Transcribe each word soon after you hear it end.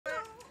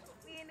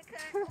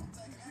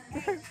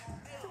Countries,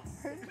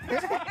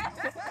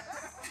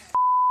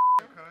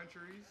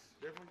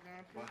 different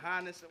countries.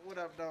 Behind the what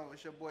up, though?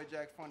 It's your boy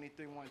Jack Funny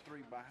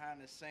 313.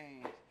 Behind the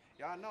scenes,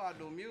 y'all know I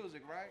do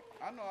music, right?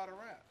 I know how to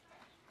rap.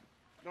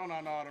 Don't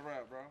I know how to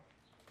rap, bro?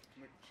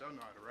 Nigga for sure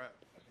know how to rap.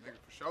 Nigga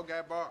for sure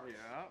got bars.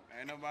 Yeah,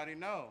 ain't nobody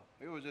know.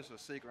 It was just a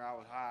secret I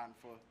was hiding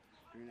for,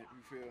 you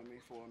feel me,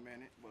 for a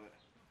minute. But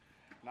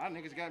now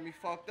niggas got me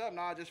fucked up.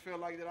 Now I just feel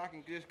like that I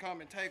can just come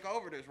and take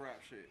over this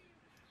rap shit.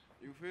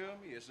 You feel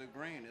me? It's a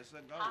green. It's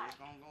a go. It's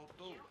gonna go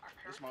through.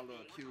 This my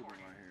little Cuban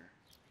right here.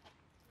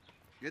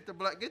 Get the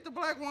black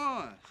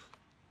ones.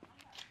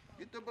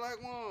 Get the black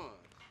ones.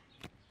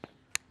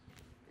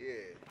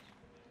 Yeah.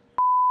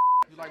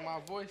 You like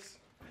my voice?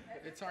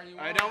 It turn you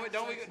on. Hey, don't we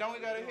gotta hit? Yeah, we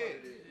gotta hit.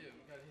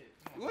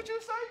 What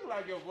you say? You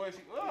like your voice?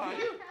 Oh,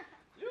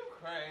 you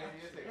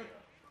crazy.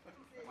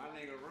 My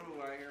nigga Rue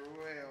right here.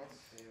 Who else?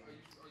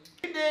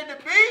 He did the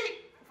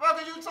beat. What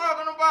the fuck are you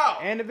talking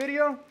about? And the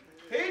video?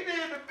 He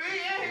did the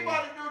beat and he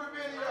about to do the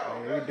video.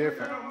 Yeah, we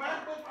different.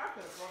 MacBook, I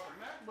could have brought the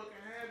MacBook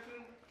and had to.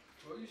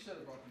 Well, you should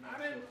have brought the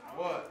MacBook.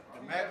 What?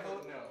 The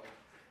MacBook? No.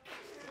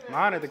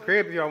 Mine at the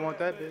crib if y'all want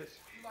that bitch.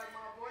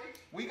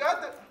 We got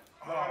the.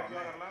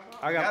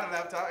 I got a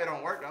laptop. It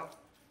don't work though.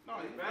 No,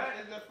 you bad.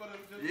 It's just for the.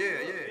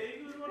 Yeah.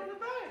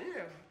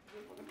 Yeah.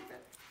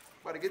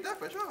 About to get that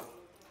for sure.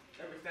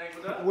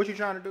 What you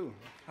trying to do?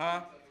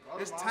 Huh?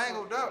 It's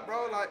tangled up,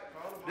 bro. Like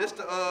this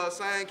the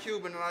same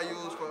Cuban that I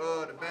used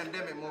for the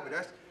pandemic movie.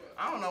 That's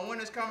I don't know when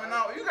it's coming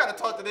out. You gotta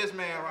talk to this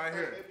man right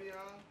here.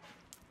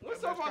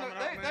 What's up on the?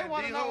 They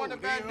want to know when the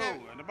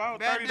pandemic. In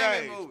about 30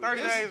 days.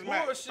 30 days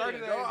max. 30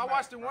 days. I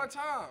watched it one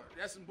time.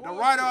 That's some The bullshit.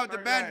 writer of the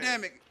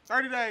pandemic.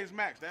 30 days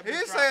max. That He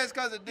says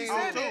because of D.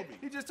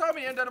 He just told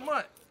me end of the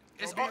month.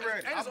 It's be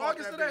ready. It's I bought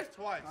August that today. bitch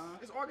twice.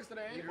 It's August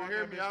today. Ain't You it?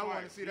 hear me? I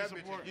want to see that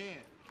bitch again.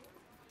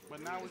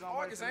 But now we're It's gonna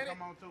wait August, till it ain't it?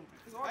 come on too.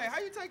 It's Hey, August. how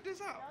you take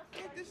this out?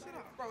 Take this shit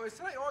out. Bro, it's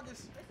today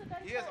August.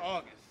 Yes,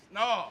 August.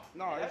 No.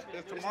 No, it's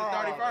It's the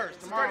tomorrow. 31st.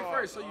 It's the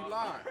 31st, so you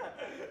lied.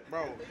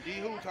 Bro, D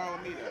who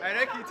told me that?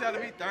 Hey, they keep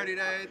telling me 30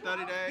 days,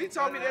 30 days. He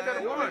told me that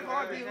the You one. can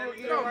call D who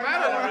It don't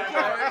matter when you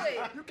call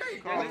it. You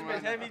can't. Call him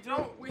right Heavy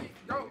don't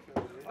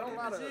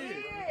lie to us.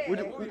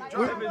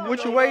 What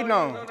you waiting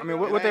on? I mean,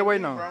 what they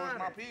waiting on? Bro, it's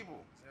my people.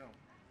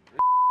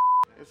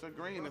 It's a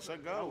green, it's a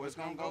go. It's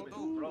gonna go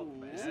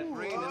through. It's a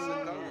green, it's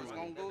a go. It's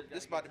gonna go.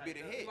 This about to be the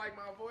hit. You like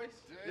my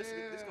voice? This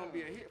gonna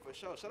be a hit for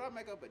sure. Should I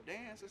make up a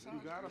dance or You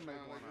something? gotta make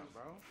one up,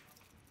 bro.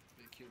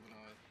 Big Cuban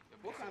on it.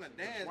 What kind of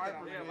dance? Swipe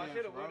can I it,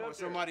 make? bro. Or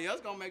somebody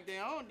else gonna make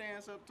their own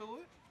dance up to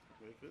it.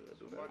 We could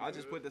do that. I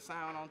just put the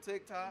sound on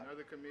TikTok.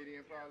 Another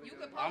comedian probably. You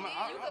could I'm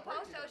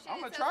post your shit.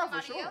 I'ma and try tell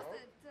for somebody sure.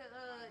 else to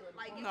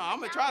like. No, I'm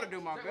gonna try to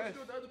do my What you best. do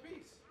with the other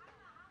piece?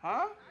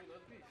 Huh?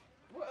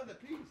 What other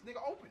piece?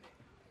 Nigga, open it.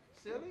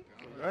 Silly.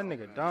 That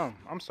nigga dumb.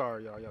 I'm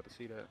sorry, y'all. Y'all to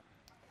see that.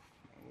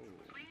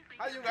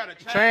 How you got a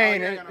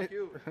Chain. Oh, you ain't got no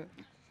cube. Yeah, I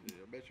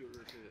bet you it was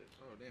good.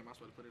 Oh, damn, I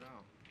supposed to put it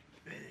on.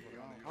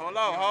 Hold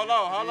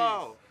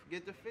on.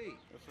 Get the feet.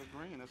 It's a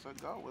green, it's a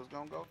go. It's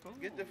gonna go through.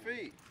 Get the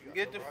feet.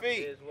 Get the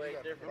feet. All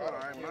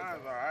right,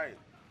 mine's all right.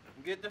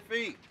 Get the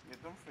feet.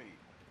 Get them feet.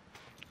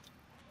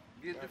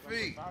 Get the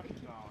feet. He got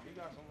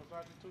some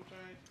Versace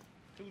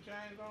 2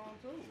 chains on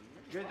too.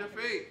 Get the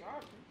feet.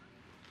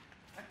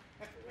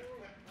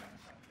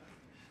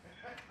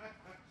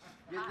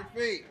 Get the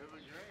feet.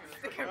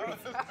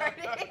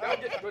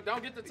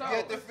 Don't get the toes.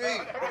 Get the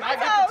feet. Not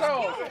get the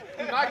toes.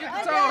 Not get the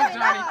toes,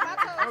 Johnny.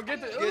 Don't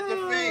get the. Get the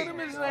feet. Them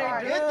bitches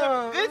ain't Get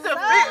dumb. the feet.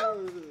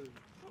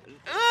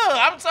 Ugh,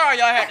 I'm sorry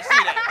y'all had to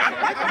see that.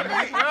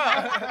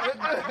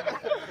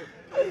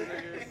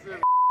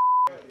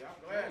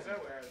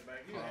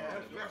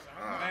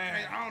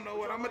 Man, I don't know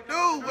what I'm gonna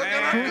do. What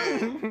can I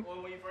do?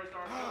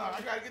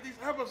 I gotta get these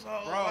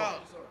episodes. Bro,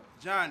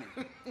 Johnny,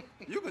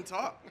 you can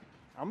talk.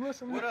 I'm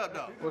listening. What up,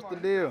 though? What's the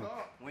deal?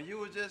 When you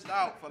was just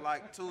out for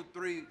like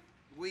 2-3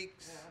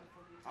 weeks,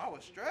 I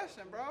was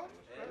stressing, bro.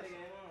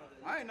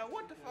 I didn't know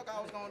what the fuck I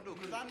was gonna do,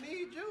 cause I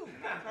need you.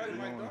 I told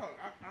you, like, dog,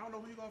 I don't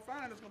know who you gonna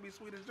find that's gonna be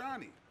sweet as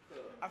Johnny.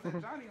 I said,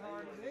 Johnny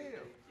hard as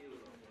hell.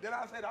 Then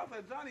I said,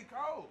 Johnny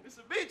cold. It's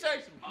a beat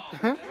chasing.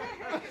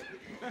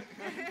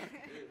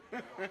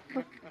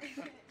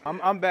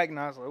 I'm back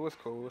now, so it's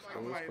cool. It's I'm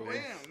cool. It's like, cool.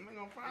 damn, I'm not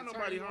gonna find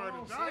nobody hard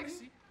as Johnny.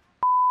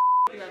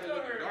 You gotta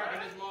look dark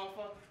in this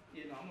motherfucker.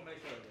 Yeah, no, I'm gonna make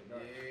sure it's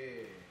dark.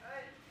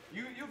 Yeah.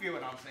 You get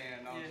what I'm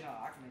saying, though. Yeah, no,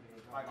 I can make it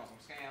dark. Like on some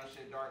scam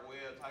shit, dark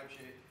web type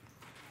shit.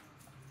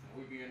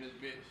 We be in this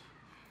bitch.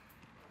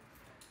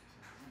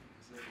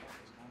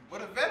 What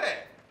a vet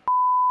at?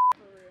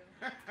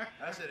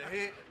 That shit a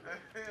hit.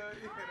 Hell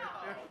yeah.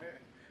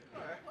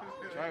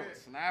 Trey was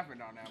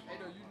snapping on that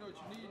Hey, though, you know what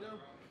you need, though?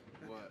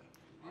 What?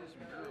 You need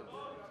some grills.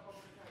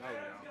 No, we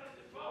don't.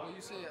 Well,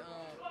 you said,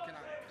 can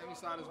I, let me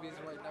slide this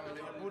business right now. Let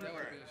me that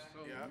bitch.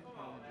 So, Yeah.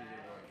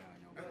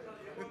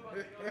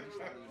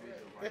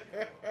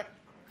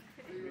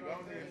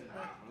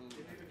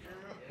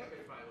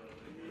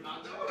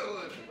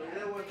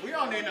 We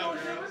don't need no girl. On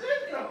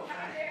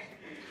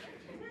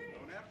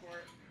that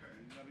part,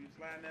 you know, you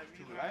sliding that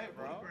music. Right,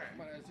 bro.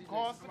 Come on, as he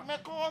Call just- some up.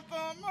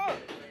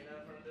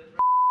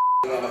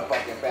 in the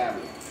fucking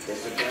family.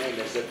 It's the green,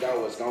 it's the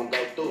go, it's gonna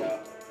go through.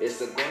 It's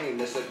the green,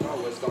 it's the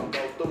go, it's gonna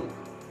go through.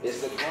 It's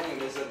the green,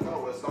 it's the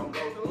go, it's gonna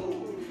go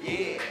through.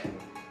 Yeah.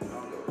 I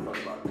don't give a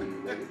fuck about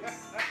you, nigga.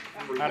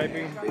 How they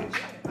be?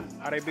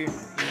 How they be?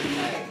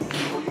 Hey,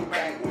 who you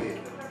bank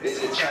with?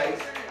 Is it Chase?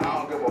 I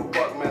don't give a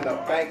fuck, man. The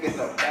bank is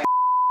a bank.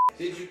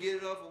 Did you get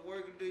it off of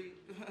work or did you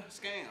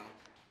scam?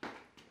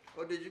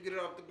 Or did you get it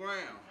off the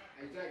ground?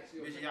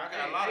 Bitch, y'all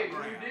got a lot of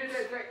ground.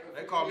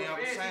 They call me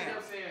Uncle Sam.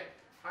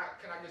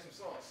 Can I get some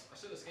sauce? I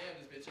should have scammed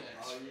this bitch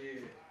ass. Oh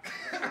yeah.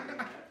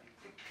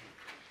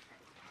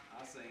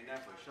 I seen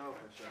that for sure,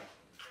 for sure.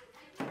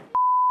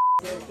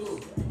 Tell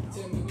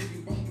me when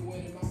you bang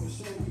with and I'ma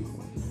show you.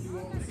 You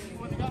want to see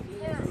what got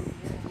there?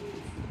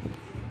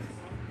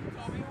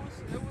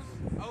 It was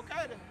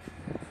okay then.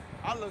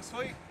 I look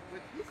sweet.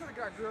 You could have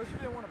got girls. You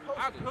didn't want to post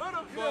it. I could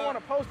have, You didn't want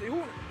to post it.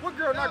 What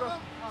girl not gonna?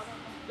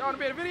 Y'all want to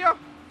be in the video?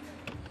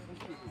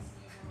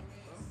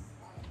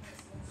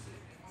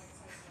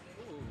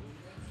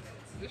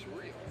 This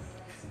real.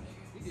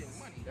 We getting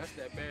money. That's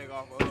that bag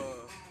off of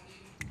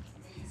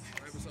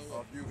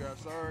off You Got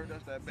Served.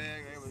 That's that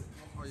bag.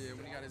 Oh yeah,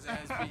 when he got his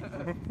ass beat.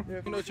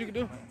 You know what you can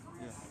do?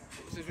 Yeah.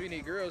 Since we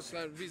need girls,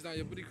 slide the beats down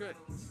your booty crack.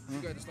 You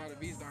got to slide the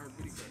beats down her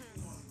booty crack.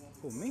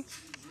 Who, me?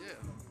 Yeah.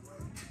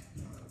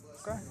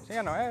 Okay. She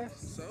got no ass.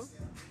 So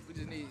we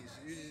just need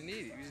you just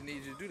need it. We just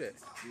need you to do that.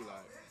 You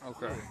like.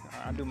 Okay.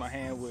 I do my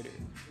hand with it.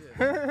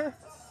 Yeah.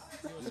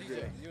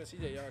 You and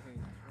CJ, y'all can.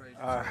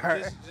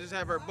 Alright. Just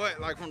have her butt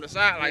like from the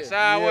side, like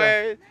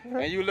sideways,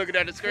 and you looking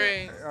at the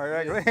screen.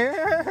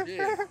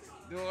 Yeah.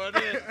 Doing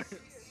this.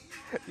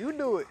 You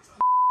do it.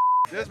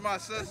 This my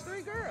sister.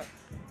 Girl.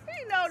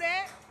 He know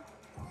that.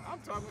 I'm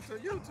talking to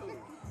you two.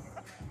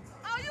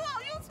 Oh, you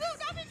on YouTube?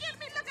 Don't be getting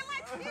me looking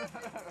like you.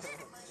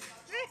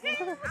 I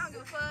don't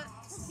give a fuck.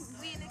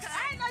 We in the cut. I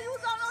ain't know you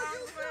was on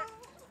YouTube.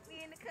 We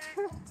in the cut.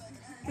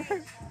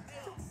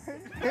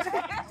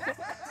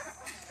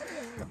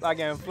 Like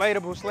an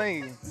inflatable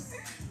sling.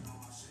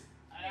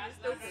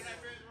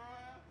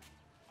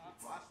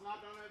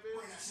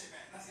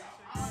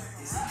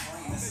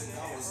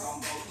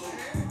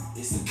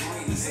 It's the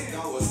green, it's a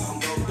go, it's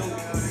gonna go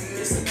through.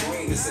 It's the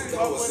green, it's a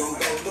go, it's gonna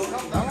go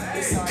through.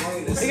 It's the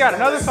green, it's He got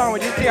another song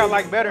with GT I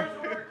like better.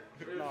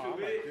 No, I like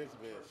this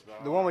bitch,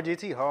 dog. The one with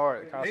GT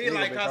hard. He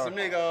like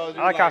Casamigos.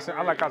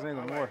 I like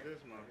Casamigos more.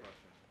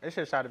 They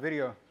should shot a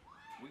video.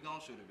 We gonna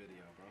shoot a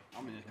video, bro.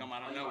 I'm gonna just come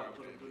out of nowhere.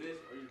 Do this,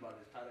 or you about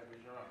to tie that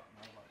bitch around?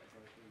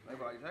 They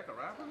be like, is that a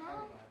rapper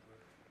now?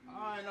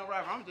 I ain't no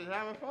rapper. I'm just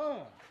having fun.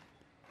 No,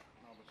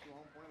 but you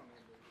on point on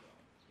that bitch.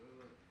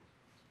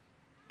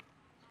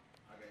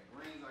 I got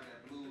greens, I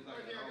got blues, I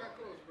got all.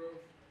 close, bro.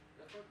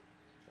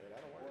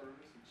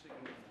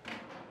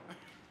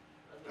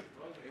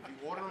 If you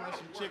ordering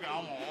some chicken,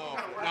 I'm on all.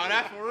 No,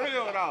 that's for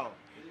real though.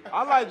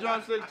 I like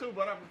drumstick too,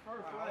 but I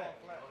prefer flat.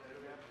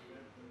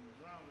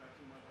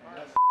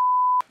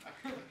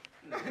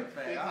 I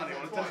don't even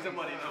want to touch the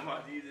money no more.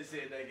 You just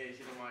said that gay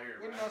shit in my ear.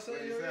 What did I say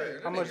in your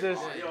ear? How much this?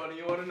 You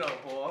want to know,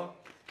 Paul?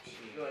 You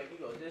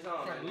go this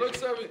on.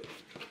 Looks of it.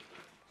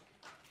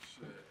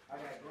 I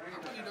got greens. I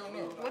really don't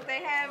know. What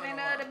they have in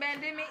the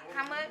pandemic?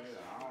 How much?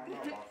 I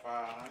don't know, about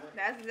 500.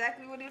 That's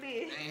exactly what it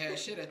is. Ain't had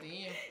shit at the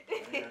end. I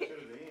got shit at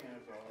the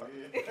end, so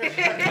yeah.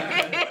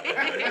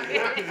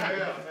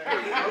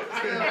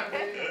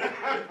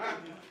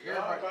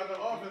 Everybody about the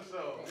office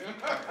show.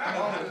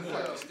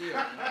 Still.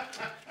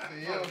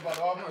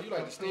 You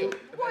like to steal.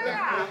 Boy,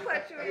 I'll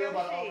put you in He your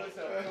about the shit. office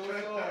show.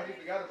 He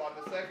forgot about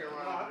the second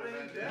round. I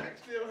think Jack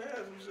still has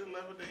some shit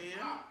left at the end.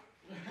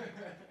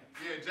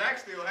 Yeah, Jack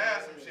still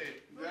has some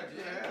shit. Jack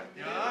still has some shit.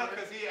 Yeah,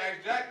 because he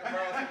asked Jack to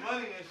borrow some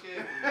money and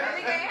shit. That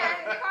nigga ain't had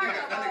his car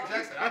That no nigga more.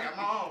 Jack said, I got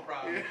my own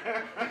problem. He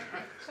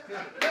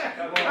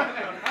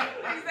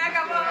said, I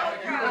got my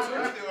own He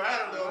problem. still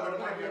had a little bit of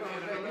money.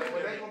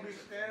 But they gonna be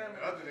scamming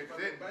Other than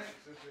that, banks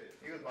and shit.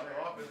 he was about to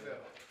office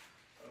himself.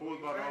 Who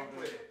was about to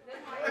office? Like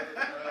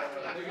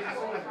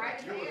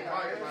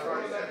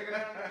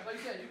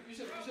you said, you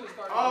should have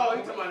started. Oh,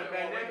 you talking about the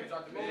pandemic?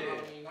 Dropped the movie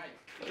Halloween night.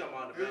 You talking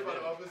about He was the about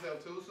to pandemic? office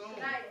himself too soon.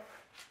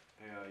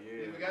 Hell We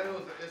yeah. got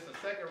it's the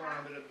second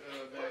round of the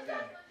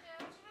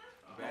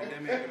pandemic.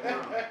 Pandemic.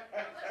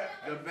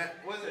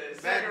 What's it?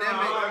 Second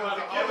Pandemic.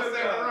 round. The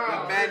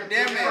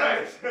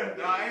pandemic.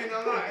 No, I ain't no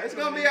lie. It's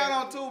gonna be out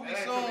on Tubi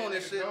soon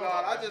and shit, Lord.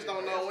 I just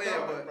don't know when,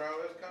 but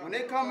when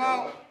they come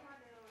out,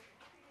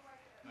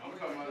 I'm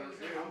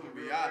gonna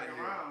be out of here.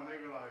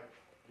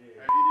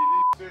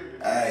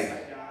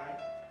 Hey,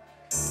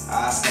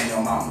 I scam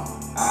your mama,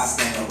 I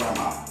scam your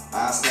grandma,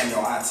 I scam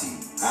your auntie,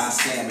 I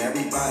scam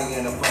everybody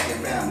in the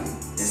fucking family.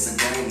 It's a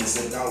green, it's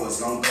a go, it's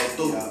gonna go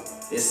through.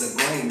 It's a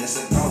green, it's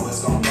a go,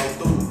 it's gonna go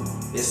through.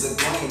 It's a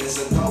green, it's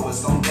a go,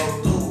 it's gonna go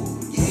through.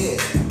 Yeah, I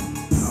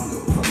don't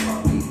give a fuck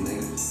about these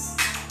niggas.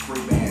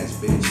 Free bands,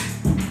 bitch.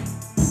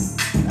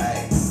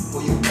 Hey, who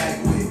you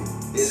bank with?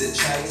 Is it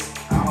Chase?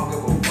 I don't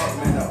give a fuck,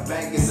 man. The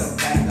bank is a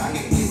bank. I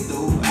can get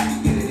through, I can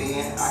get it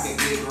in, I can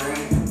get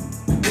green.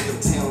 With the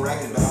 10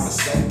 records, but I'm a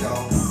mistake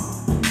though.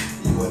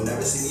 You will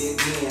never see me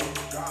again.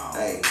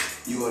 Hey,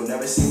 You will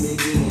never see me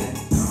again,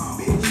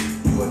 bitch.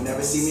 You will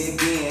never see me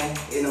again.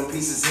 In them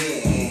pieces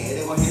here, and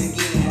they gon' hit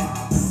again.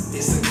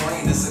 It's a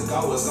green, it's a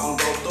go, it's gon'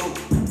 go through.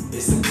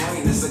 It's a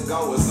green, it's a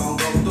go, it's gon'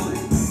 go through.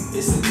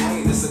 It's a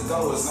green, it's a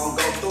go, it's gon'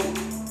 go through.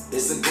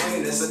 It's a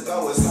green, it's a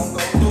go, it's gon'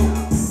 go through.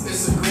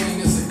 It's a green,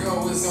 it's a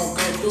go, it's gon'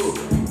 go through.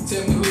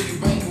 Tell me who you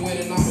banking with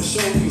and I'ma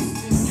show you.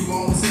 You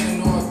want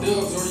 10 or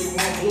dubs or you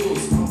want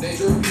blues. They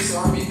drew a piece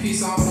of RB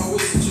piece, I don't know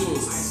which to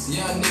choose.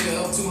 Young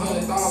nigga up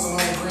 200,000 on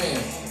the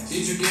grand.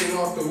 Did you get it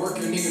off the work,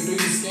 your nigga, do you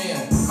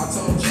scan? I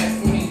told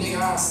Jack Funny,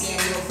 nigga, I'll scam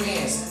your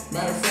fans.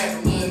 Matter of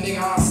fact, little nigga,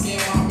 I'll scam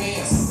my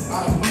mans.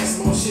 I done punched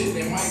more shit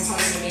than Mike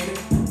Tyson, nigga.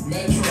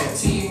 Metro,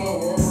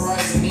 T-Mobile,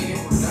 Verizon, nigga.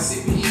 Got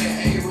CPE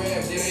and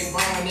A-Rabs, yeah, they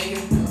fine, nigga.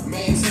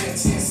 Maintain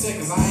 10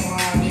 seconds, I ain't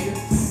lying, nigga.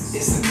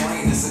 It's a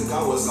green, it's a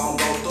go, it's gon'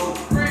 go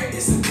through.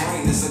 It's a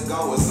green, it's a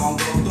go, it's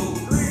gon' go through.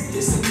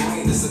 It's a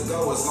green, it's a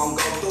go, it's gon'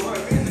 go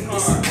through.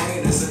 It's a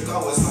green, it's a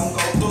go, it's gon'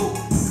 go through.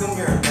 Come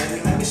here,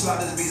 baby, let me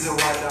slide this visa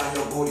right down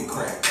your booty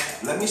crack.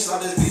 Let me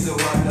slide this visa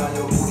right down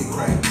your booty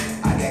crack.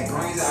 I got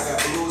greens, I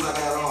got blues, I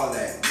got all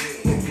that.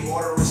 If you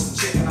order some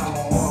chicken, I'm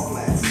on all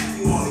flats.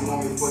 You only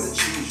want me for the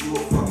cheese, you a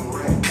fucking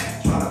rat.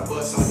 Try to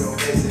bust on your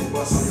face and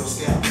bust on your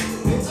scalp.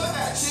 Bitch, I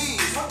got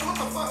cheese. What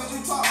the fuck is you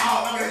talking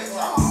about, bitch?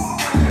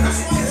 That's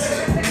one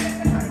shit.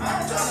 I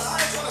ain't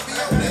tryna be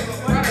up there.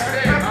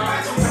 I'm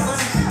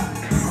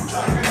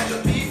tryna punch a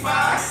P5.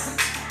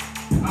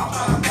 I'm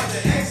tryna punch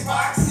an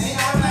Xbox in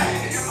your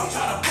name. I'm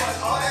tryna punch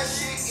all that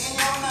shit in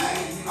your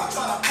name. I'm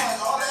tryna punch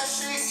all that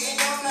shit in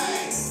your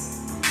name.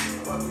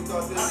 What you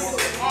thought this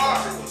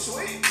was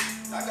sweet?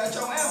 I got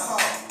your info.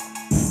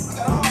 I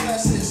got all that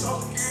shit.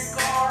 Social security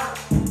card.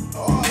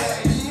 All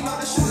that. You know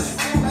this shit is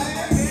free,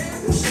 man.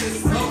 This shit is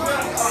free, man.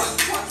 I just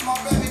punched my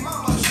baby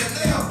mama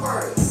Chanel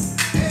purse.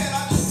 And I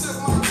just took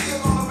my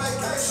kids on a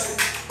vacation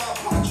by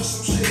punching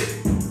some shit.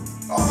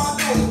 All I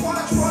do is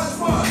punch, punch,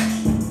 punch.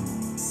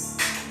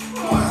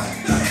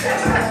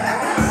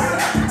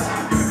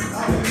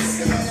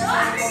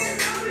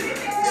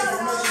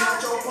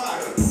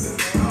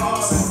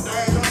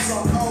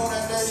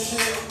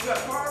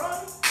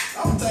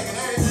 I'm taking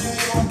everything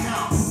into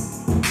account.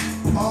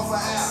 Off an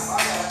app.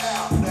 I got an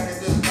app that can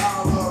just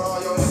download all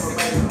your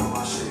information on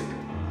my shit.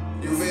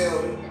 You feel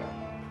me?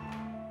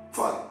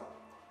 Fuck it.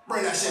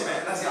 Bring that shit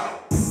back. Let's go.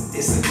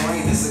 It's a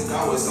green, it's a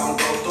go, it's gon'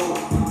 go through.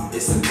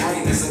 It's a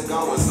green, it's a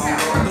go, it's gon'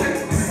 go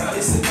through.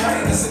 It's a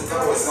green, it's a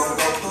go, it's gon'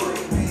 go through.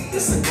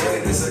 It's a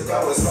green, it's a go,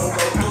 it's gon'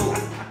 go through.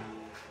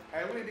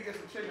 Hey, we need to get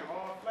some chicken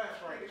all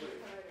flats right quick.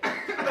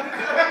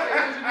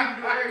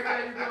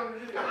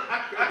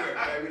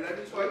 Baby, let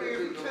me swipe this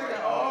Chicken pizza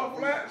right all down.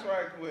 flats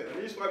right quick. Let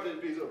me swipe this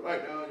pizza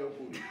right down your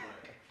booty. I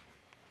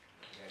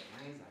got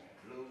greens, I got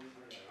blues.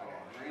 I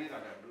got greens, I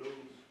got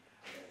blues.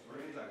 I got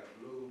greens, I got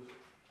blues.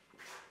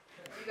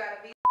 You gotta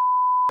be.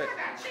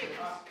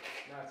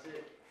 That's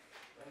it.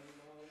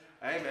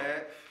 Hey,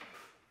 man.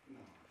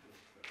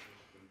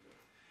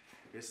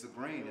 It's a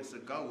green, it's a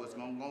go, it's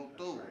gonna go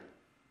through.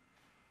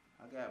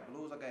 I got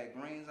blues, I got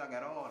greens, I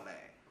got all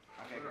that.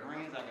 I got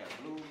greens, I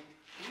got blues.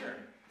 Here.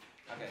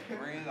 I got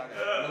greens, I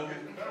got blues.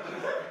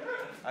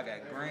 I got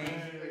greens,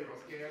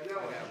 I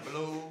got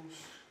blues.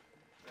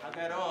 I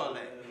got all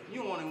that.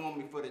 You only want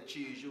me for the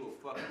cheese, you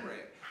a fucking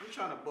rat. You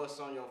trying to bust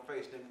on your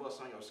face, then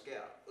bust on your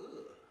scalp. Ugh.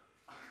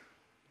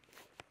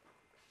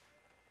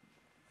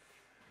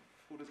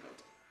 Who this go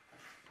to?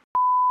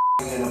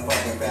 In the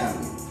fucking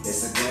family.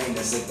 It's a green,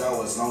 it's a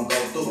go, it's gon' go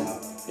through.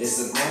 It's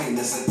a green,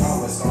 it's a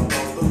go, it's gon'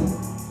 go through.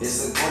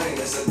 It's a green,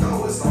 it's a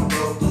go, it's gon'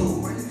 go through.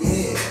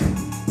 Yeah.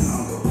 I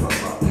don't give a fuck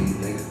about these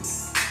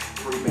niggas.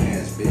 Free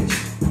bands, bitch.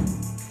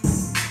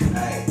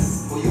 Hey,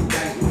 who you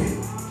bank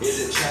with? Is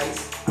it Chase?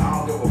 I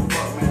don't give a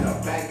fuck, man. The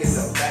bank is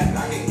the back.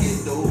 I can get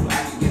through, I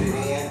can get it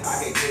in,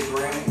 I can get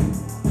Grammy.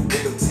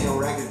 Give them 10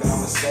 records, but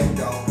I'm a step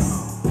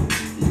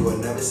though. You will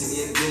never see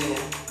me again.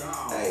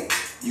 Hey,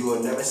 you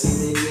will never see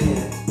me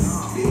again.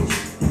 Bitch,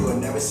 you will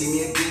never see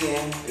me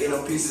again. In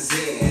them pieces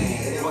here,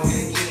 and it gon'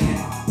 hit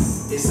again.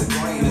 It's a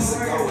green, it's a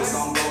go, it's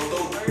gon' go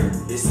through.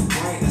 It's a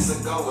green, it's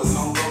a go, it's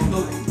gon' go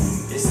through.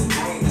 It's a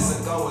green, it's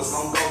a go, it's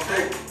gon' go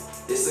through.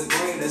 It's a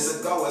green, it's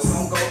a go, it's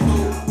gon' go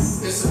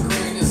through. It's a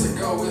green, it's a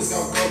go, it's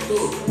gon' go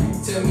through.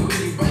 Tell me who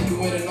you banking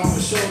with and I'ma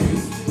show you.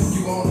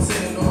 You want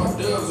 10 or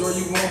dubs or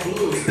you want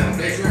blues.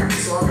 They drew a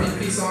piece of RB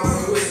piece, I don't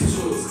know which to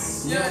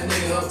choose. Young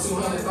nigga up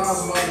 200,000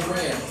 on the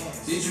grand.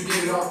 Did you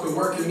get it off the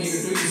work, your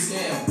nigga, do you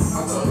scam?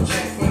 I told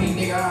Jack Funny,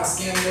 nigga, I'll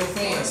scam your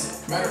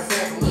fans. Matter of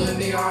fact, little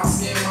nigga, I'll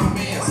scam my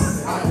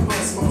mans. I done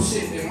punched more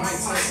shit than Mike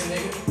Tyson,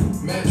 nigga.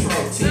 Metro,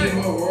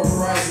 T-Mobile,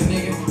 Verizon,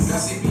 nigga. Got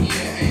CPE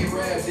and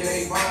A-Rabs, yeah,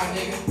 they fine,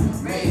 nigga.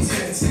 Made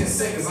 10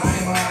 seconds, I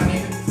ain't lying,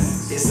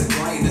 nigga. It's a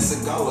green, it's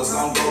a go, it's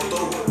gon' go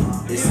through.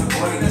 It's a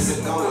green, it's a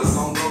go, it's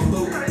gon' go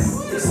through.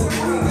 It's a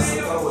green, it's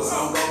a go, it's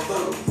gon' go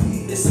through.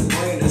 It's a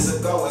green, it's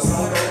a go, it's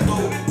gon' go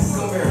through.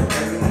 Come here,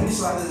 baby, let me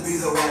slide this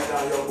visa right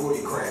down your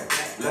booty crack.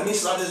 Let me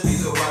slide this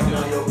visa right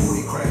down your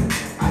booty crack.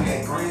 I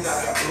got greens,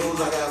 I got blues,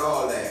 I got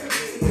all that.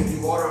 If you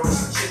order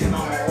some chicken,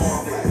 I'm on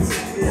all flats.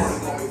 You only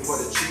want me for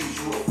the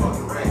cheese, you a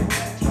fucking rat.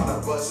 Try to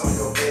bust on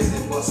your face and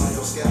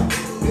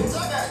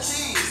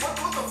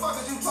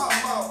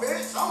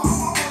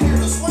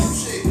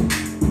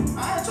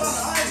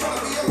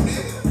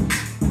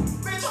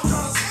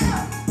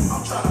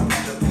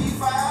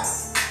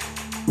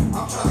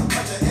trying to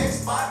punch an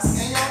Xbox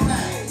in your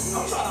name.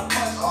 I'm trying to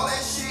punch all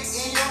that shit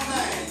in your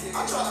name.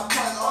 I'm trying to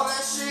punch all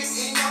that shit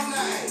in your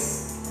name.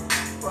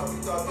 Fuck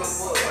you thought this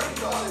was? Fuck you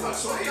thought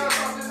this was?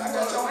 I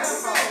got your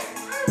info.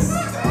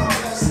 All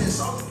that shit,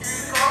 social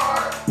security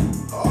card,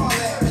 all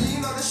that.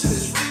 You know this shit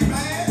is free,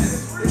 man.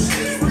 This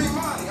shit is free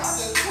money. I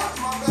just punched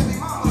my baby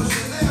mama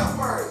Chanel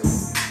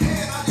first.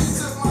 And I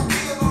just took my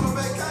kids on a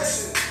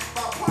vacation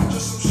by punching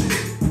some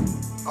shit.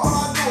 All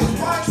I do is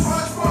punch,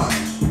 punch,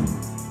 punch.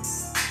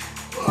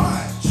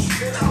 Punch.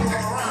 Then I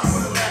walk around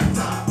with a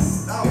laptop.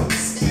 That was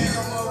scan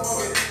the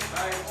motherfucking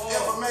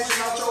information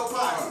out your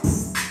pocket.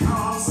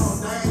 Oh, I'm so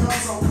dang, I'm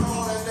so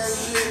cold at that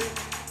shit.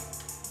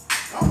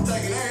 I'm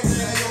taking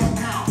everything in your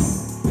account.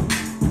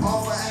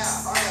 Off an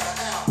app. I got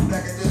an app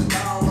that can just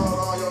download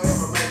all your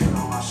information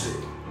on my shit.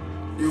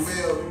 You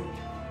feel me?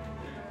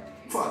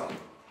 Fuck it.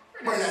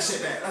 Bring that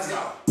shit back. Let's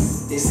go.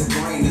 It's a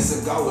green, it's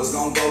a go, it's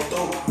gon' go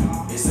through.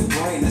 It's a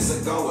green, it's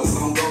a go, it's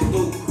gon' go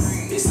through.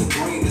 It's a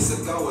green, it's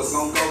a go, it's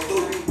gon' go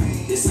through.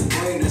 It's a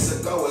green, it's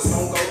a go, it's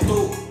gon' go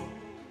through.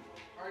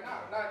 Alright,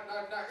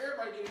 now,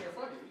 everybody get in there,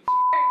 fuck it.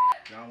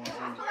 Y'all want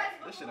some?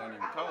 This shit ain't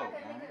even cold,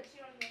 man.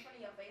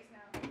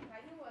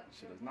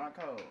 Shit is not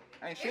cold.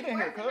 Ain't shit in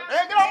here, cuz.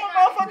 Hey, get on my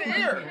motherfucking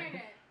ear.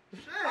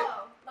 Shit.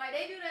 Oh, like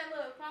they do that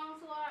little phone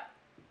swap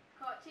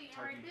called cheating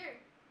right there.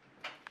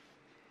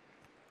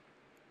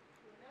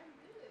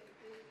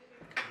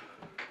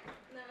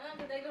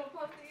 Nah, they gonna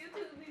post a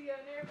YouTube video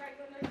and everybody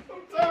gonna know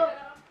you tired.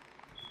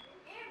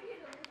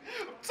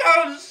 I'm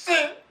tired of this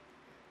shit.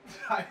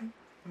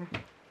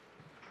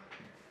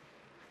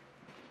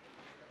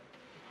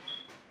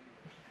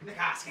 Nigga,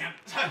 I scam.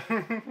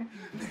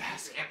 Nigga, I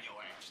scam your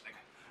ass,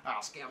 nigga.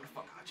 I'll scam the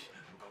fuck out you.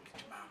 I'm gonna get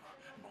your mama.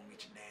 I'm gonna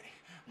get your daddy.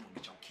 I'm gonna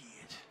get your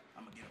kids.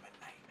 I'm gonna get them at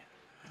night.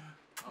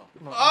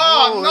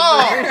 Oh, no.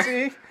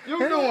 You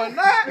doing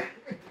that?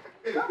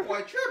 That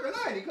boy tripping,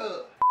 ain't he,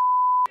 cuz?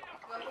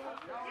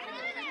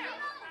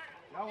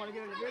 Y'all want to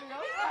get in the video?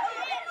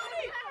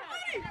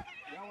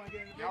 Y'all want to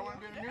get in the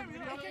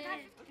video? Let's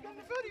get in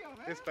the video,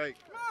 man. It's fake.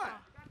 Come on.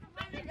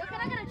 Yo, can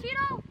I get a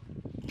Cheeto?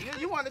 Yeah,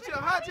 you want to chill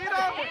hot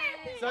Cheeto?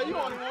 So you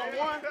only want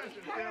one?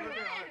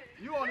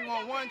 You only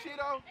want one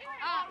Cheeto?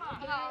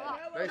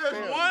 They Just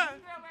scared.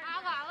 one?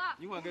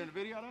 You want to get in the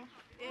video though?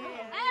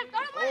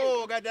 Yeah.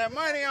 Oh, got that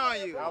money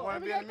on you. I want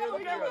to be in the music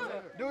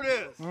video. Do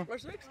this.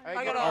 Hey,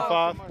 I get got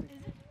on five.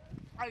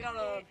 I got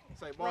a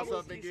Say boss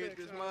up and get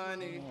this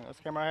money. Yeah, that's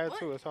camera I had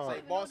too. It's Say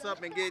hard. boss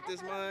up and get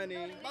this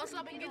money. boss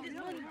up and get this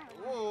money.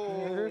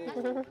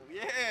 Whoa.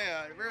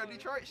 Yeah, real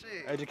Detroit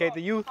shit. Educate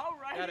the youth. All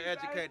right. Gotta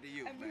educate the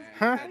youth, man.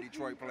 Huh? That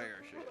Detroit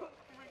player shit.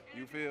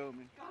 You feel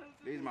me?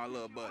 These my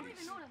little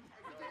buddies.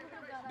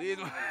 These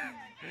my,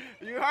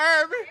 you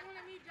heard me?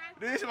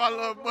 These my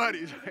little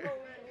buddies.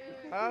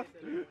 Huh?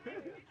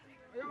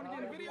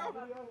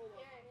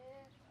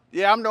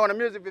 Yeah, I'm doing a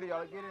music video.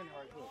 Let's get in there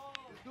right quick.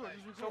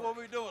 So what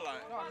we doing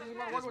like?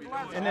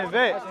 In the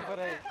vet.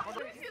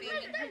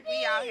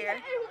 We out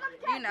here.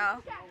 You know,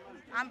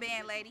 I'm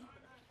band lady.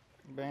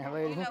 Band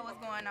lady. You know what's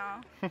going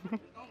on. Don't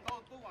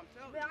go through, I'm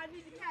telling you. I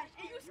need the cash.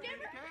 Are you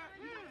scared?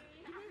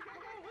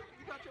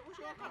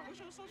 What's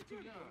your social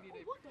security?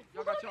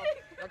 Y'all got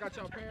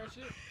y'all parents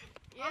shit?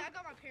 Yeah, I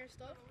got my parents'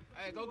 stuff.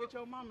 Hey, go get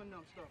your mama and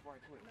them stuff right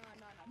quick.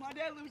 My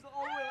dad lives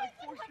all the way like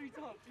 4 streets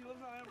up. He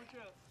lives on Amber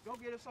Trail. Go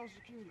get a social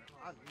security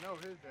card. I know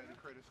his daddy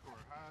credit score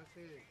high as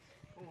hell.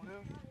 Who,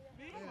 him?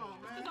 Come on,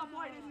 man. I'm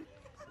white, isn't it?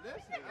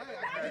 Listen, hey,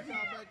 I can get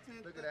y'all back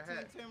 10, Look at that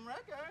hat. 10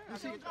 record. I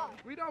can get y'all.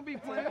 We don't be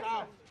playing.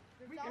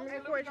 We got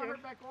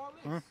back all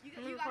this.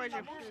 You got my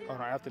motion?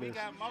 Hold on, after We this.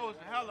 got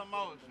motion, hella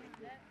motion.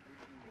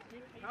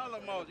 Hella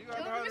motion. You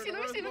ever Let heard me of see, the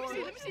let me see, let me see,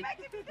 story? let me see.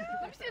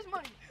 Let me see this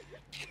money.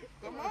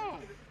 Come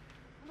on.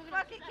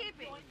 Fucking keep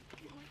it. Oh,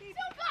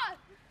 God.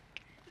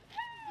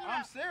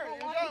 I'm serious.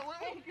 Y'all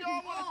want to do it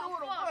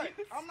or what?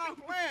 I'm not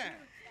playing.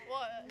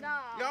 What?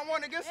 Nah. Y'all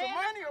want to get some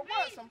money or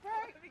what? Some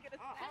pay?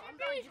 I'm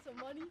trying to get some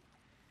money.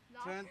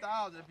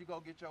 10,000 if you go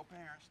get your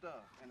parents'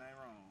 stuff. It ain't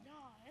wrong.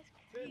 Nah, that's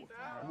crazy.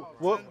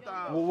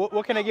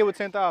 What can they get with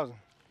 10,000?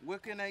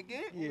 What can they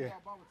get? Yeah.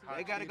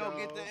 They got to go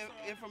get the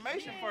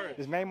information first.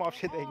 Just name off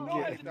shit they can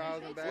get.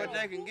 What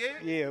they can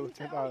get? Yeah, with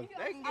 10,000.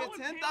 They can get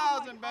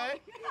 10,000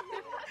 back.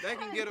 They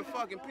can get a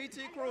fucking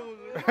PT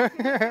Cruiser.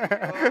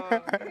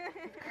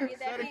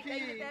 Set a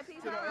keys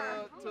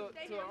to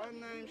an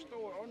unnamed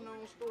store,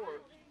 unknown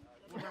store.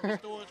 Remember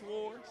Storage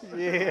Wars?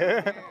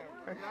 Yeah.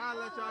 Now I'll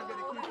let y'all get a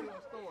key to the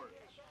storage.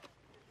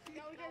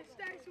 Yo, we got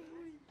stacks of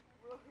weed.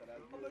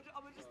 I'm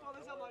gonna just throw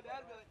this at my dad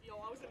and be like, yo, I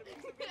was in the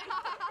music video.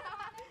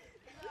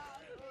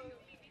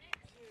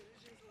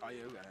 Oh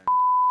yeah, we got it.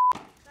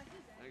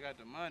 They got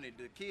the money.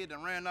 The kid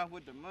done ran off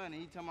with the money.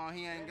 He talking about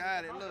he ain't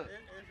got it. Look.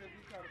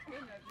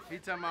 He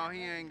talking about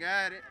he ain't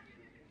got it.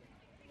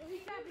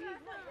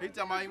 He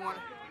talking about he want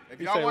it. If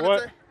He y'all said want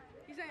what? to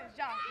His name is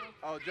Josh,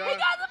 bro. Oh, John. He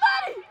got the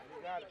money!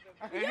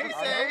 And he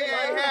said he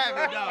ain't have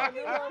it though.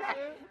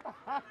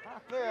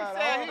 He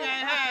said he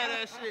ain't had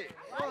that shit.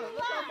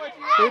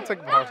 He took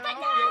the house.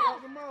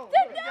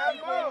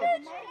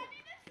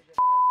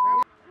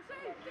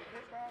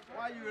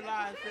 Why you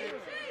lying fix.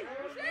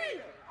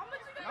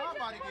 Y'all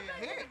about to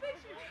get hit.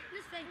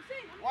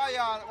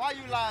 Why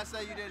you lie and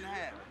say you didn't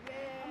have it?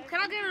 Can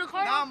I get in the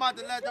car? Now I'm about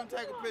to let them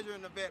take a picture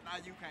in the vet. Now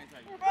you can't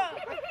take it.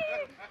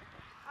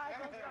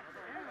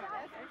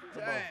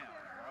 Damn,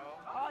 bro.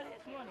 All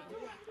this money.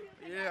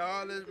 Yeah,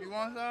 all this. You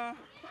want some?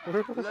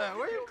 Look,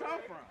 where you come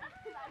from?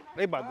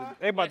 They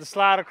about to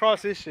slide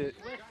across this shit.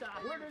 Where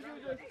did you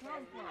just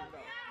come from,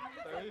 though?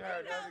 So he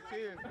had other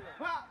kids.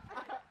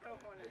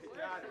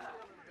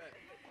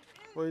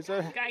 What you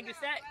say? Gotta get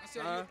stacked.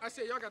 I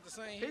said y'all got the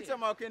same He head.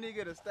 talking about can he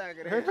get a stack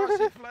of that? Y'all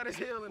shit flat as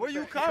hell. Where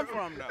you come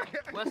from, though?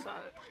 West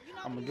side.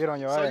 I'm gonna get on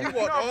your So ass. you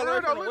walked all the way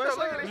from the west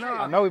side?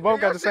 I know we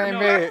both got the same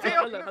bed.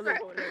 I look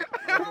over there.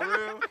 For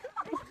real?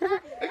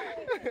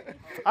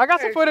 I got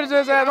some footage of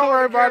his ass. Don't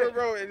worry about it.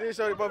 bro. And then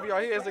show both of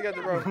y'all heads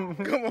together, bro.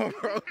 Come on,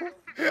 bro.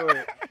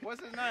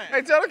 What's his name?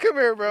 Hey, tell him come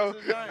here, bro. What's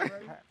his name,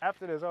 bro?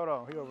 After this, hold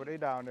on. He over there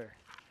down there.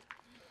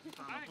 You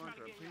trying to punch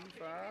a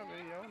P5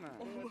 in your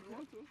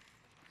name.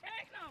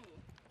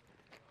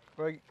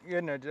 Bro, get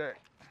in there,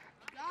 Jack.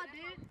 God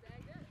did.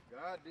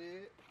 God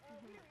did.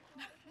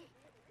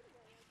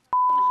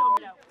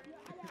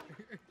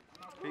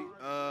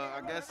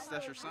 I guess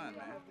that's your son,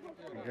 man.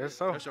 I guess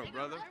so. That's your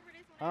brother.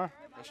 Huh?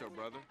 That's your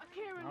brother.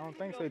 I don't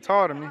think so. He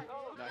taller than me.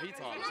 Nah, he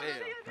tall as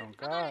hell. Oh,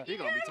 God. He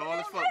gonna be tall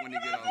as fuck when he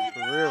get older.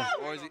 For real.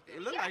 Or is he?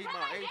 It look like he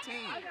about 18.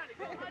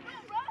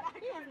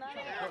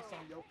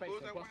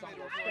 Who's that one made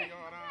a 40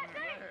 yard down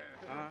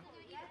there?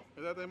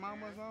 Is that their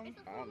mama or something?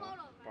 I don't know.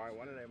 Probably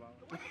one of them.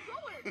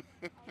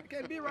 I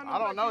can't be around I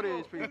don't know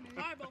these people.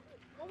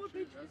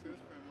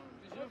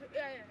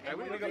 Hey,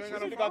 we need to go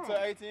to the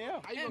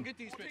ATM. How you gonna get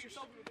these pictures?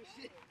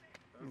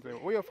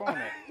 Where your phone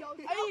at?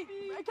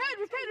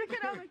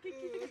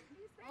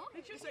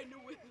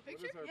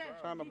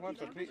 Trying to punch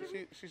a P.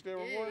 She still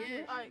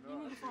recording?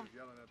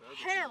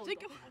 Hell.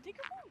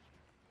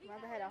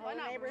 Mother had a whole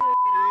neighborhood.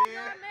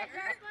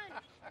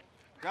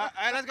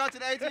 Hey, let's go to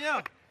the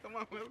ATM. Come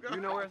on, let's go.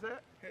 You know where it's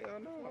at? Hell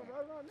no.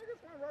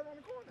 Niggas right around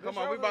the corner. Come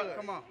on, we about.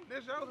 Come on.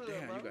 This your hood,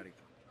 Damn, bro. you gotta.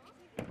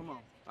 Come on.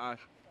 All right.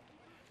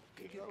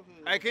 This your hood.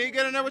 Hey, can you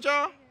get in there with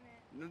y'all?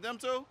 Them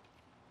two?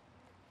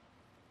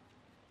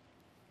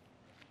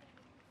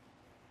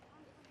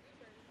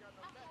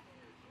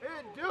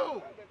 It do.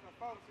 Oh,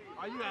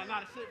 you got a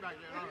lot of shit back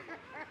there, huh?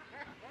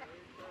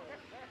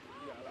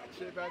 You got a lot of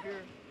shit back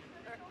here?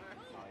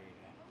 Oh,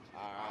 yeah.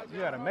 All right. You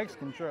got a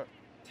Mexican truck.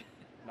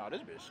 No,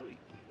 this bitch sweet.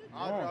 Oh.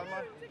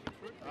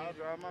 I'll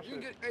drive my You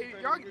can shit. get,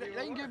 hey, y'all,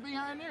 they can get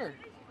behind there.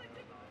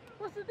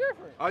 What's the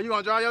difference? Oh, you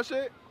gonna drive your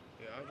shit?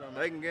 Yeah, I'll drive my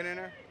They can get in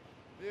there?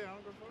 Yeah,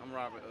 I'm good for it. I'm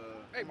robbing,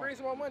 Hey, bring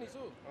some more money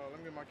too. Let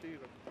me get my keys.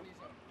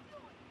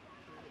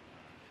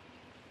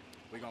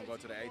 we gonna go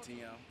to the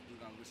ATM. We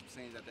gonna get some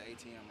scenes at the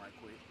ATM right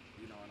quick.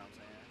 You know what I'm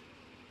saying?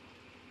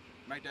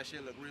 Make that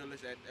shit look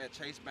realistic at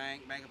Chase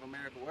Bank, Bank of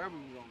America, wherever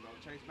we gonna go.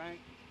 Chase Bank?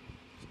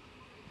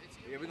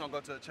 Yeah, we gonna go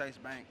to the Chase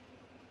Bank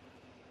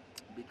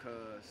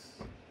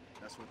because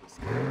that's what the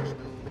scammers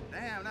do.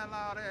 Damn, that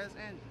loud ass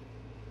engine.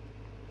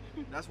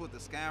 That's what the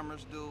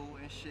scammers do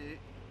and shit.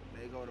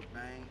 They go to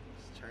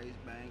banks, Chase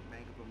Bank,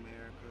 Bank of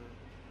America,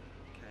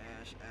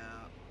 Cash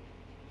App.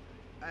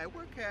 Hey,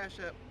 where Cash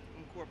App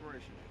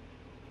Incorporation at?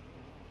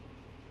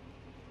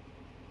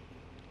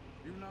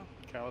 You know?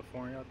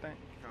 California, I think.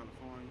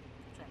 California.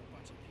 I'm trying to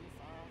punch a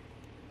P5.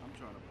 I'm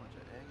trying to punch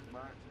an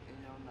Xbox in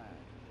your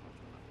nine. I'm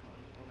trying to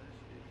punch all that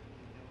shit.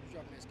 You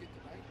dropping that skit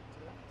tonight?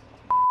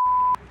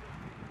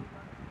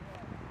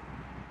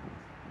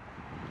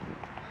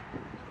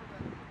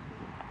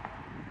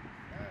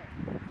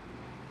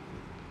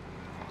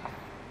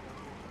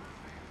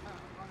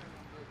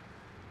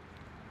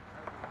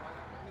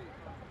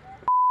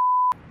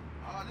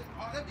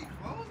 Oh, they be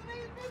closing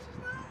these bitches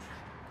now?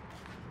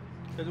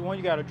 There's one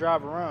you gotta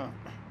drive around.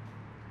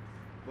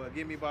 But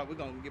give me by, we're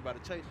gonna get by the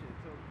Chase shit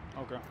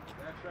too. Okay.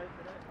 That's straight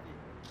for that?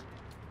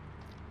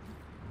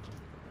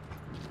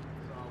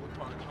 So we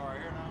park the car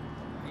here now?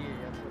 Yeah,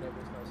 that's what that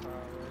bitch like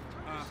highway.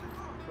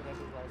 Put that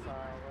bitch like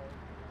highway.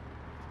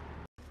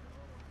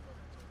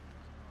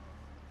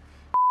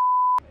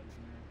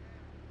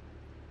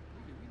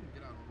 We can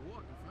get out and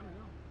walk in front of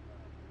them.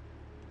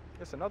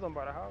 There's another one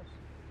by the house.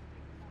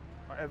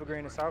 On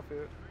Evergreen and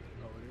Southfield.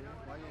 Oh yeah?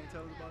 Why you ain't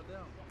tell us about that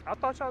one? I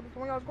thought y'all the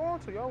one y'all was going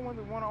to. Y'all went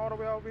the one all the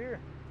way over here.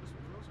 This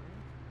one closer,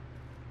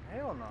 huh?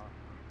 Hell no.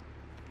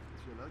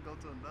 Shit, let's go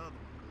to another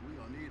one, cause we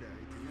gonna need that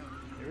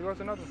ATM. Here we go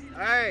to another one.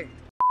 Hey!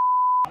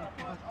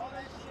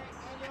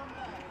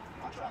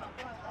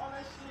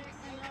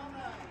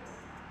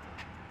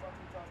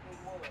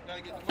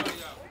 Gotta get the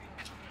money out.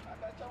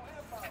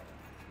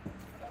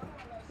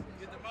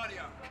 Get the money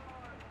out.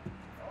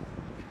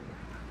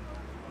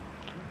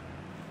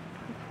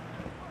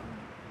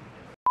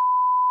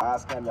 I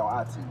scam your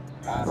auntie.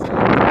 I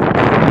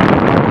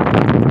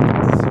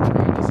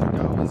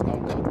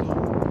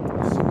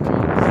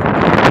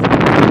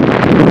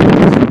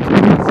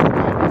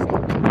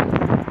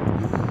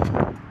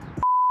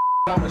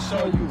I'ma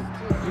show you.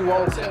 You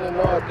want 10 and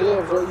all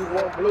dubs or you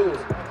want blues.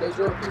 They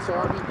your piece of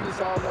RB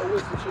piece, I don't know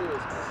which to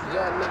choose.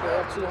 Young nigga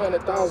up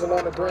 200,000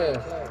 on the gram.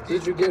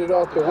 Did you get it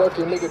off the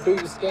working, nigga? Do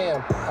you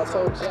scam? I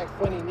told Jack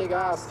Funny, nigga,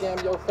 I'll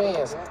scam your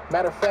fans.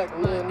 Matter of fact,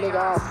 little nigga,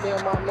 I'll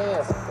scam my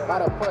mans. I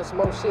done punched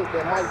more shit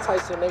than Mike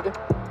Tyson, nigga.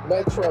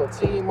 Metro,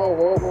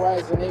 T-Mobile,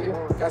 Verizon,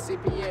 nigga. Got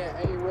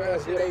CPN,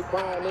 A-Raz, yeah, they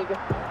buying, nigga.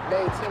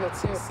 Made 10 of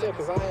 10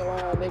 seconds, I ain't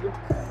lying,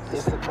 nigga.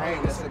 It's the brain,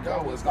 it's the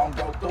go, it's gon'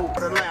 go through.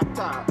 For the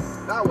laptop,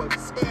 that would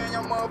scan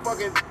your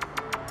motherfucking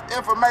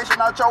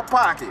information out your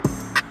pocket.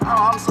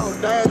 Oh, I'm so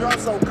dangerous, I'm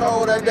so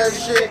cold at that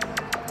shit.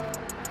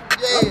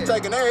 Yeah. I'm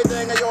taking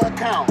everything in your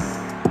account.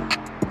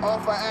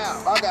 Off an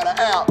app. I got an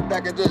app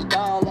that can just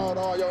download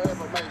all your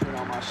information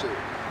on my shit.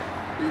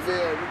 You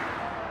feel me?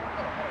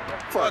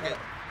 Fuck it.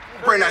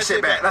 Bring that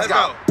shit back. Let's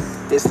go.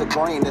 It's the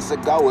green, it's a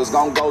go, it's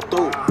gon' go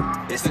through.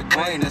 It's the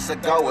green, it's a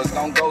go, it's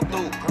gon' go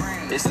through.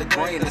 It's the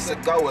green, it's a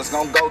go, it's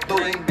gon' go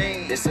through.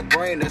 It's the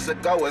green, it's a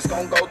go, it's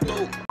gon' go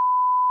through.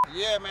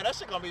 Yeah, man, that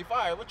shit gonna be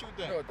fire. What you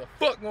think? You know what the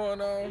fuck going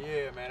on?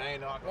 Yeah, man, I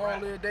ain't know I can Long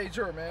rap. live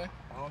Danger, man.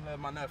 Long live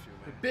my nephew,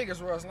 The man.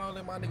 biggest Russ, long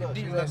live my nigga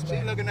D-Russ, She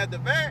man. looking at the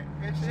vet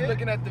and She shit.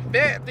 looking at the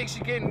vet, think she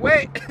getting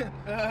wet.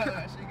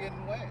 She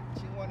getting wet.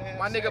 She wanna have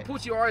My nigga sex.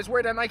 Poochie always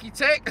wear that Nike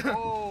Tech.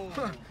 Oh,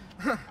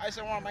 ice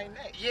around my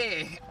neck.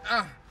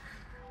 Yeah.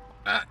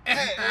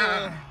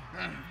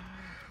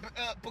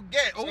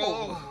 Baguette.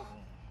 Oh.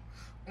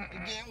 You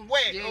getting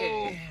wet. Yeah.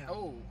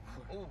 Oh.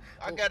 Oh. Ooh,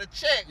 I got a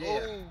check.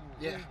 Yeah. Ooh.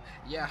 Yeah.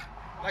 Yeah.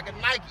 Like a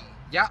Nike.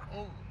 Yeah.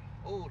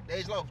 Ooh. Ooh.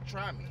 Days Low,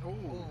 try me. Ooh.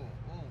 Ooh.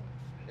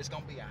 It's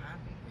gonna be a high.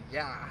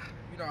 Yeah.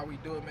 You know how we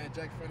do it, man.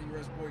 Jack Funny,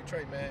 Russ Boy,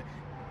 Trey, man.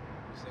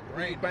 It's a Who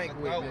great you bank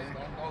with, man?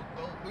 Go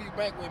through. Who you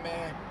bank with,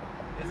 man?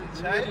 Is it We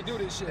Chase? ready to do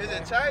this shit, Is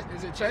man. it Chase?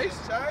 Is it Chase?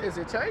 Is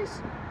it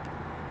Chase?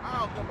 I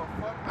don't give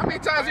a fuck. How many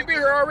times you been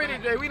here already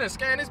today? We done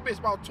scanned this bitch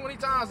about 20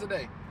 times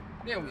today.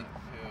 Then we. Hell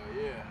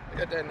yeah.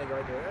 Look at that nigga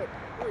right there.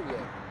 Where he at?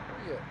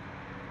 Where he at?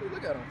 Hey,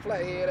 look at him.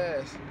 Flathead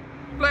ass.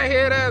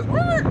 Flathead ass.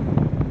 Word!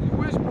 You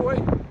wish, boy.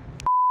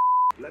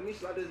 Let me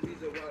slide this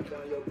visa right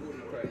down your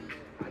booty crack.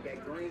 I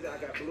got greens, I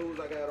got blues,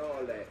 I got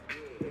all that.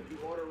 If you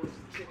order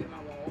some chicken, I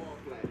want all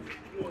flat.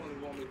 You only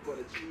want me for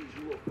the cheese,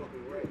 you a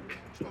fucking wreck.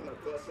 Tryna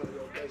bust on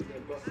your face,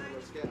 then bust on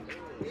your scalp.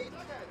 Bitch,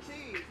 I got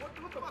cheese. What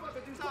the fuck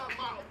are you talking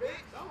about,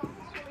 bitch? I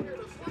wanna hear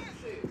the sweet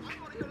shit. I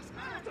wanna hear the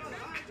sweet. I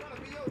ain't tryna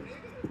be your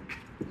nigga.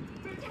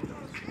 Bitch, I'm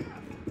tryna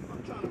scam.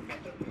 I'm tryna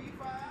punch a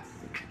P5.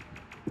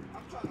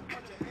 I'm tryna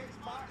punch an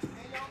Xbox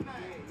in your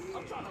name.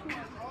 I'm tryna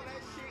punch all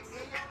that shit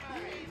in your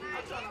name.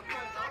 I'm tryna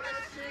punch all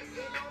that shit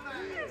in your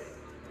name.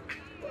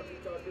 What you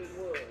thought this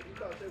was? You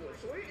thought this was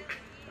sweet?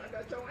 I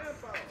got your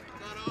info.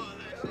 Got all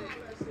that shit.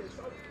 All that shit.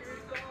 Social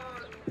security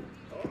card.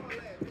 All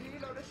that. You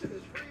know this shit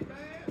is free,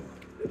 man.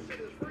 This shit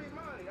is free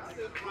money. I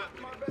just bought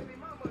my baby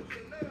mama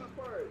Chanel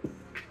purse.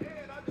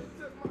 And I just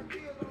took my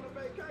kids on a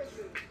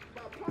vacation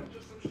by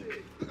punching some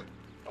shit.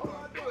 All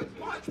I do is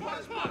punch,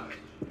 punch, punch.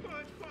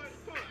 Punch, punch,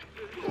 punch.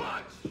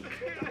 Punch.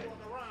 Bitch, I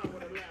walk around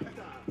with a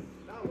laptop.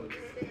 That was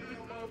scanning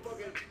your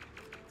motherfucking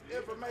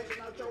information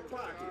out your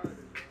pocket.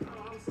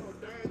 Oh, I'm so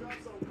dangerous.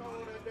 I'm so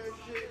cold at that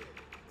shit.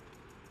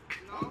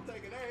 You know, I'm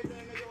taking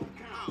everything in your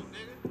account,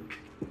 nigga.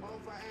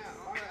 Off an app.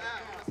 Off an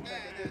app. I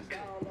can just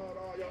download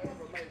all your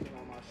information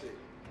on my shit.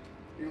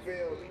 You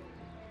feel me?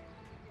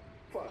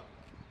 Fuck.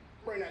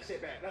 Bring that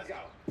shit back. Let's go.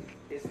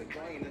 It's the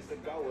green, it's the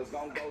go, it's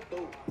gonna go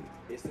through.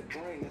 It's the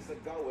green, it's the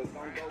go, it's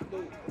gonna go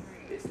through.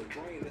 It's the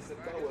green, it's the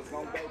go, it's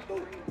gonna go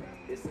through.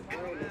 It's the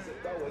green, it's the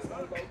go, it's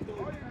gonna go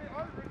through.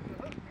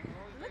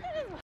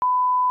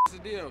 What's the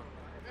deal?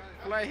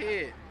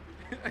 Flathead.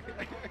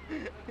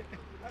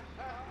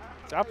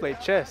 I play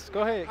chess.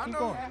 Go ahead, I keep know,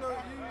 going. you know, you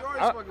always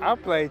fucking with I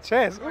me. play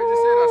chess.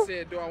 I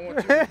said, do I want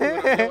you to pull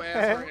up your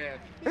ass or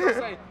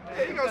ass?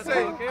 He gonna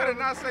say, I did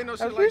not say no shit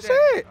That's like what that.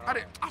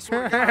 you said. I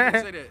swear to God, I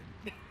didn't say that.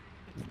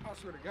 I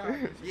swear to God. I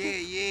didn't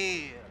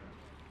say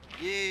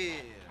Yeah.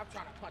 I'm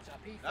trying to punch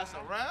a P5. That's a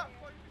wrap?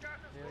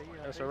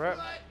 That's a wrap.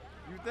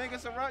 You think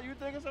it's a wrap? You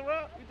think it's a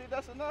wrap? You think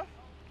that's enough?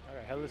 I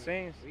got hella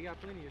scenes. We got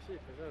plenty of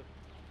shit for sure.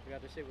 We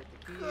got the shit with the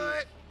kids.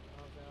 Cut.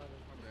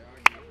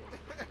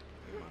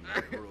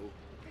 Bro.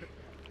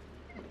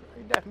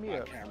 You dapped me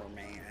up.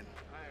 Cameraman.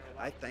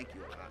 I thank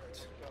you a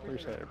lot.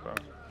 Appreciate it, bro.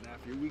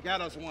 Nephew, we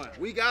got us one.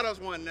 We got us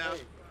one now.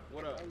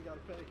 What up? We gotta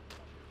pay.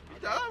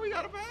 Oh, we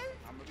gotta pay?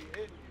 I'm gonna be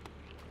hitting you.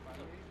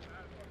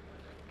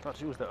 Thought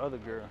she was the other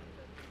girl.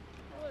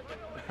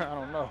 I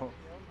don't know.